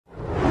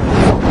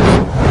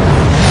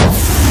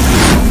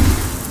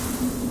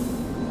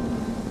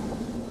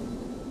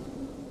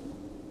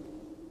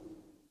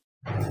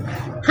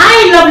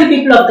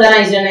people of Ghana,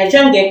 is your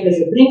Nigerian Get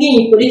Pleasure, bringing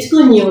you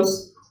political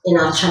news in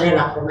our channel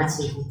Akoma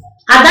TV.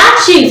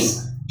 Ada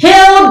Chiefs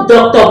hailed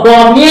Dr.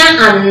 Bawumia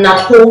and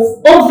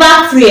NAPO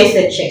over free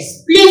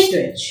SHS. Please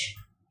stretch.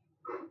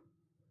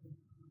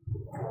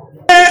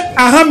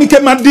 Ahamike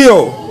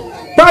Madio,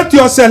 part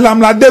yourself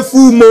la de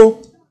fumo.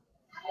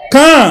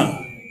 Kan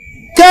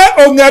ke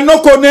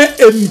onganoko ne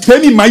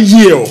empeni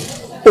mayeo.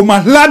 O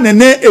mahla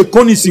nene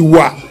ekonisi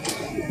wa.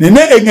 Nene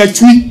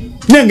engetwi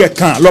nenge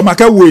kan lo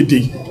maka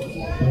wedi.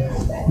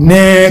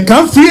 Ne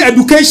kan free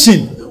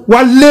education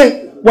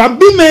wale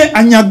wabime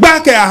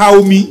anyagbake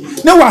ahaomi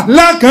ne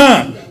wahla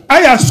kan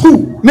aya school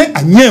ne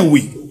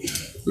anyewi.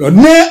 Lo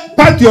ne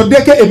part your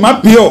deke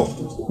emapio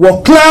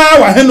wo kla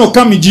wa heno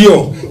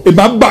kamijio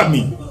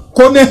ebabami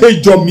kone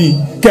hejomi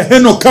ke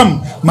heno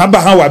kam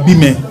mabaha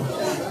wabime.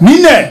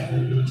 Nine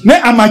ne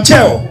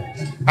amacheo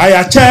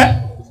ayache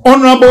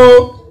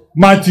honorable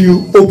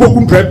Matthew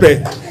Opokum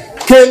Prepe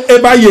ke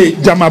ebaye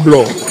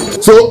jamablo.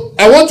 So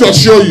I want to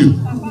assure you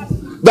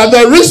that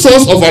the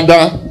resource of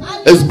Ada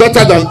is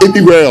better than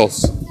anywhere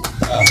else.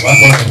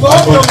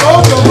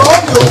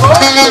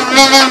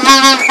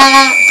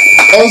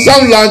 On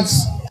some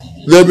lands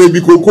there may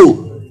be cocoa.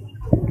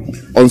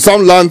 On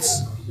some lands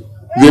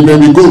there may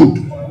be gold.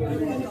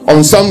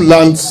 On some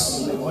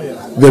lands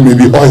there may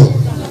be oil.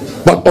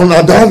 But on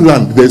Ada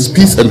land there is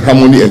peace and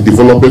harmony and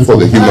development for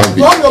the human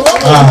being.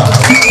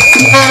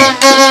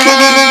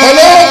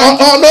 On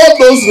all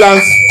those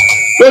lands,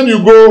 when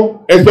you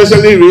go,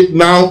 especially right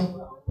now,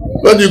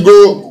 when you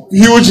go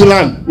huge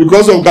land,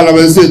 because of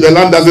Calamansi, the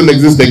land doesn't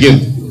exist again.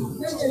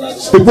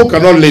 People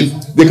cannot live.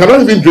 They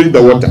cannot even drink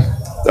the water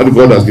that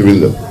God has given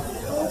them.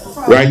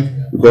 Right?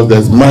 Because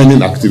there's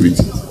mining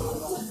activity.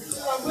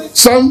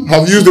 Some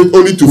have used it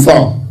only to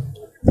farm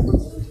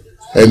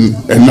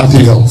and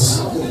nothing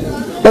else.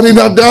 But in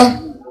Ada,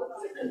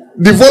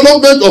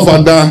 development of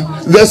Ada,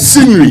 the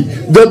scenery,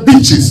 the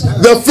beaches,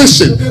 the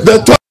fishing, the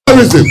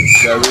tourism,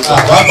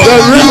 the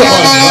river,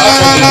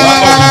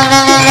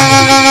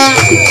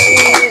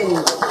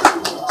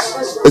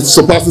 it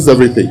surpasses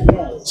everything.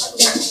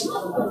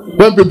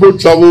 When people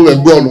travel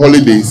and go on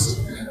holidays,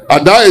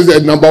 Ada is the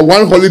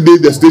 #1 holiday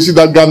destination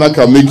that Ghana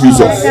can make use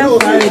of.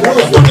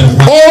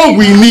 All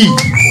we need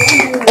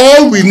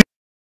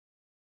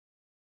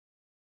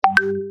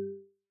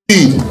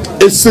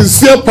is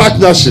sincere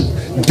partnership,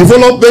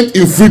 development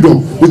in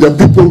freedom with the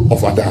people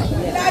of Ada.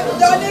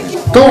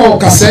 Go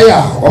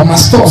Kaseya or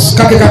Mastos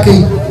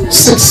Kakekake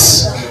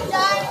 6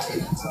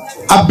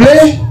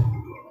 Able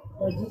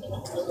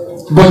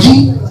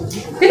Boji.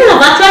 People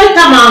have actually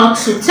come out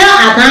to tell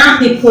Ada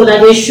people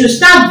that they should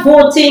start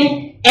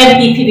voting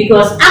MPP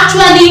because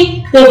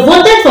actually they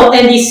voted for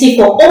NDC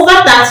for over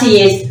 30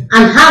 years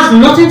and has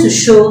nothing to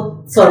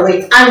show for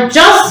it. And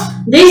just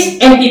this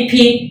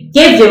MPP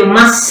gave them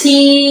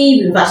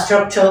massive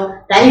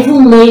infrastructure that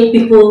even made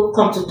people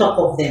come to talk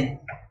of them.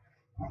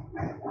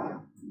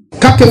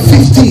 Kake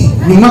 50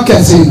 ni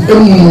makezi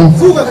emu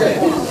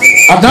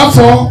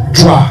Adafo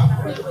dra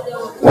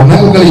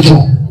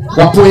Onangalejo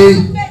wapoe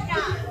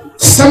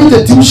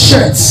 72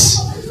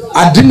 shirts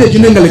adine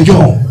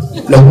junengalejo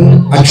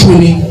lehu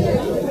achuni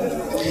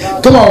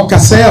kama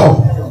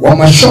wakaseo wa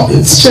masho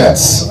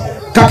shirts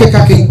kake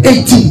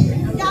 80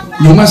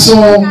 ni maso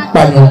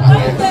banyo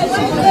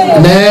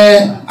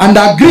ne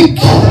under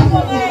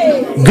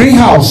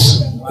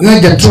greenhouse ne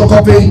getro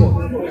copy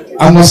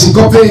amosi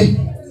copy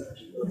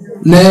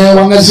ne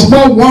wangazuba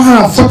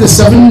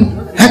 147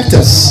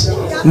 hectares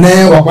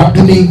ne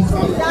wakwaduni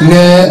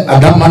ne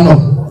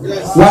adamano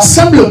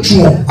wasemble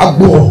tuo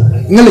agbo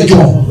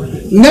ngelejo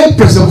ne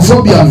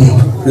preservophobia mi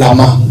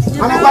lama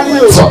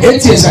for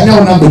 8 years anya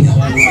onabenya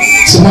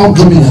sima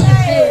udromina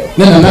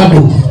ne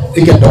nanado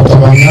ike Dr.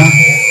 Bawumia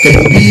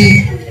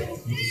kebi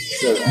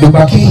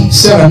dubaki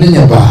sera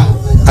nenyaba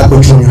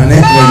agochunya ne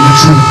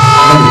yichu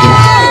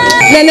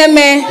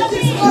neneme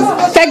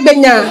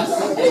tegbenya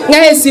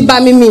ngahesi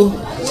bamimi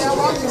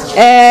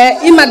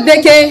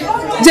imadeke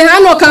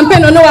jehano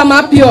campaign ono wa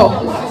mapio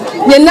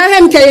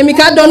yenahem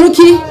kayemika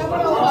donuki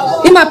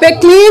imape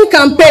clean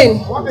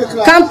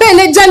campaign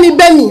e jami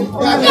bemi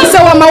se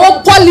wa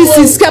mawo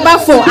policies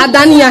kebafo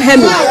adani ya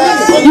hemi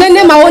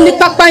nene mawo ni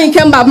papa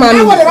inkemba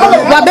mami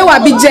wabe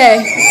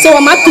wabije se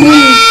wa makuni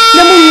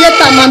ne mu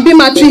nyeta mambi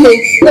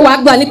matrihe ne wa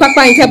gba ni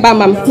papa inkemba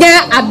mami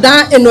ya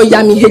adan eno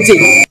yami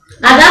heje.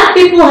 Ada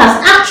people has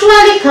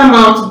actually come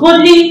out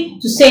boldly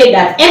to say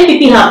that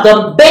MPP have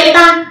done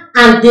better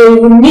and they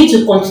will need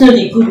to continue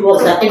the good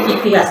work that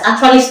MPP has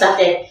actually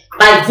started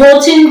by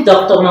voting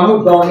Dr.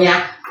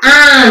 Bawumia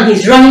and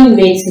his running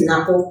mate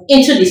NAPO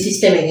into the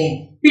system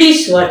again.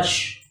 Please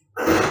watch.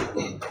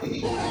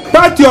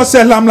 Part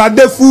yourself la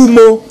de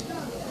fumo.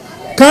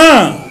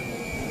 Kan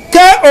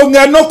ke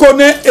onganoko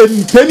ne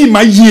empeni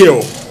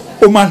mayeo.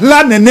 O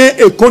mahla nene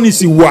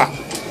ekonisi wa.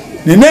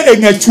 Nene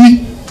engetwi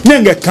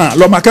nenge kan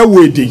lo maka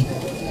wedi.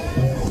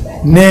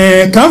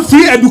 Ne kan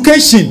free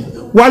education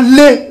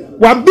wale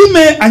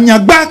wabime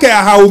anyagbake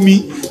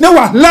ahaomi ne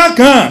wahla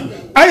kan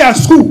aya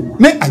school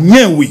ne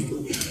anyewi.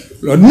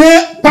 Lo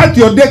ne part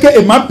your deke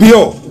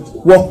emapio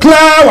wo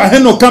kla wa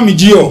heno kam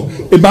jio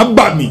e ba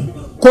mi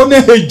ko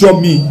ne hejo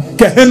mi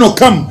ke heno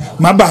kam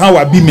ma ba ha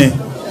wa bi me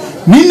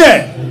ni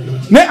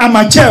ne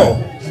amacheo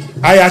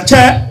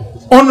ayache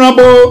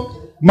honorable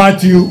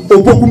Matthew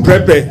Opokum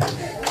Prepe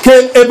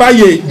ke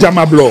ebaye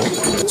jamablo.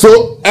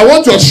 So I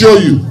want to assure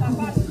you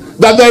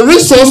that the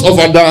resource of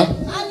Ada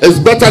is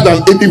better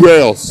than anywhere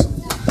else.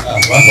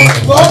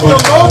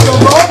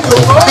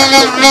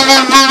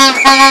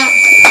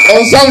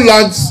 On some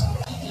lands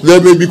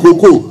there may be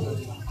cocoa,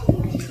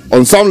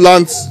 on some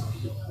lands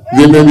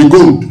there may be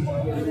gold,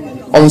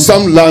 on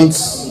some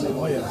lands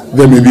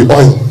there may be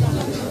oil,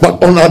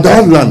 but on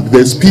Ada land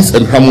there's peace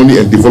and harmony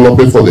and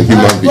development for the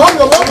human being.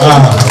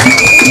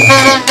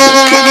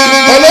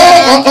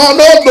 On all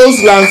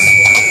those lands,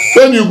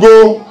 when you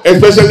go,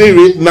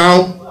 especially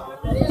now,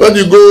 when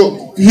you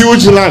go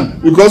huge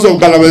land, because of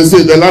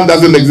Calamansi, the land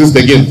doesn't exist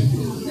again.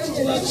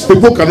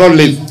 People cannot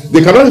live.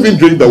 They cannot even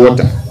drink the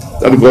water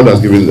that God has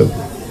given them.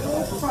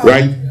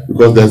 Right?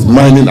 Because there's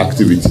mining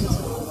activity.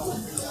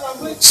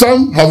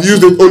 Some have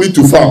used it only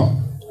to farm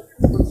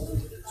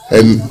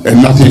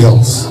and nothing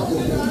else.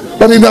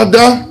 But in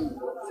Ada,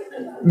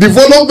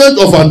 development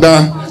of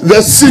Ada,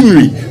 the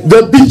scenery,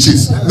 the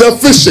beaches, the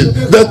fishing,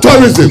 the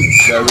tourism,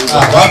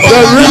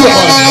 the river.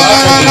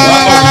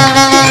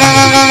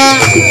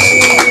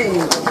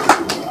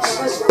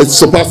 It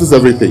surpasses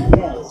everything.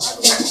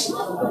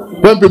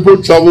 When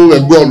people travel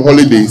and go on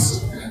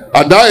holidays,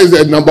 Ada is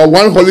the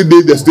 #1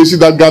 holiday destination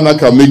that Ghana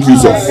can make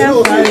use of.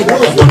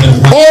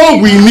 All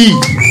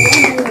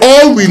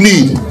we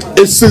need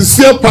is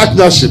sincere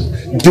partnership,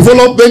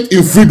 development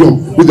in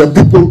freedom with the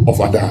people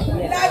of Ada.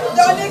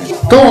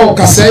 Go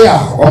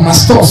Kaseya or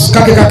Mastos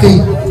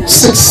Kakekaki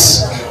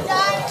 6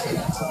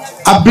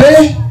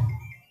 Able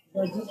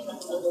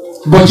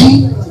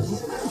Boji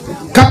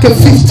Kake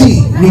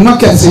 50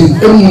 Nimakezi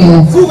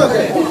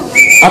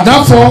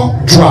Adafo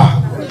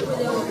Dra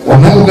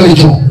Wanago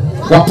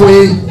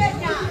Wapoe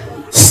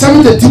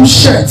 72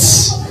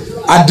 shirts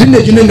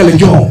Adine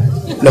Junengalejo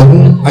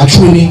Lagun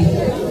Achuni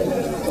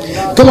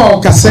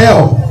Go Kaseya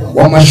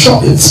or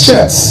Masho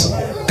shirts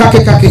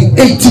Kakekaki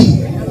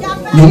 80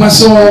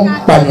 Numaso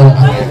Pano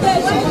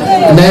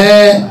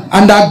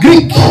under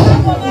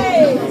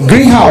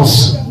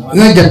greenhouse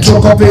na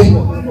getro copy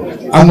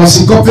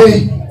amosi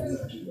copy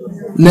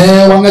na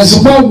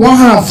wangazuba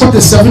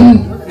 147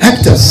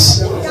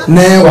 hectares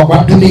na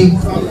wakwaduni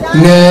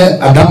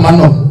na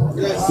adamano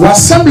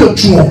wasemble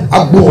tuo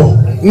agbo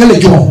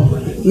ngelejo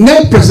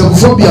na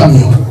preservofobia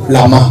mi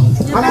lama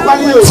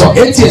for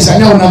 8 years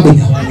anya ona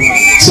gbenya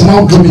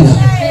sima domina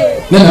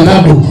na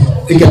nado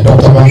ike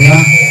Dr.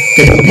 Bawumia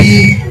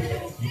kebi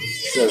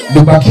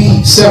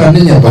Dubaki Sarah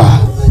Nenyaba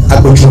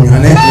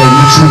Agochonyane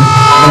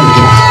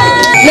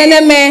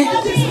Neneme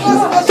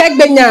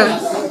Kegbenya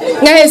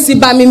Ngahesi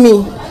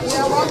Bamimi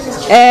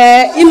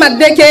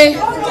Imadeke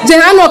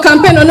Jehano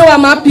campaign ono wa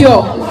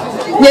mapio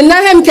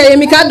Yenahem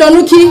Kayemika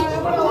Donuki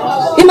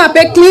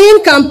Imape clean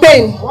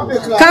campaign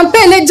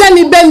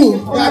Jami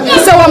Bemi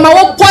Se wa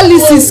mawo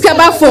policies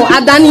keba for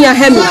Adani ya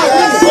hemi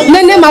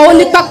Nene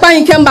maoni papa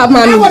inkemba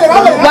mami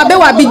Wabe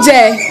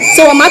wabije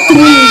Se wa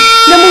matumi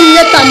Nemu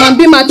nyeta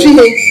mambi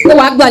matrihe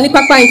Wagba ni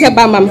papa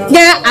inkemba mami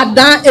Gen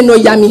Adan eno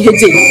yami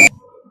heje.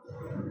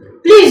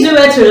 Please do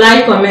well to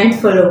like, comment,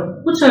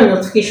 follow, put on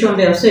notification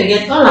bell so you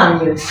get all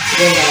our news.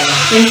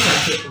 Thanks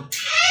for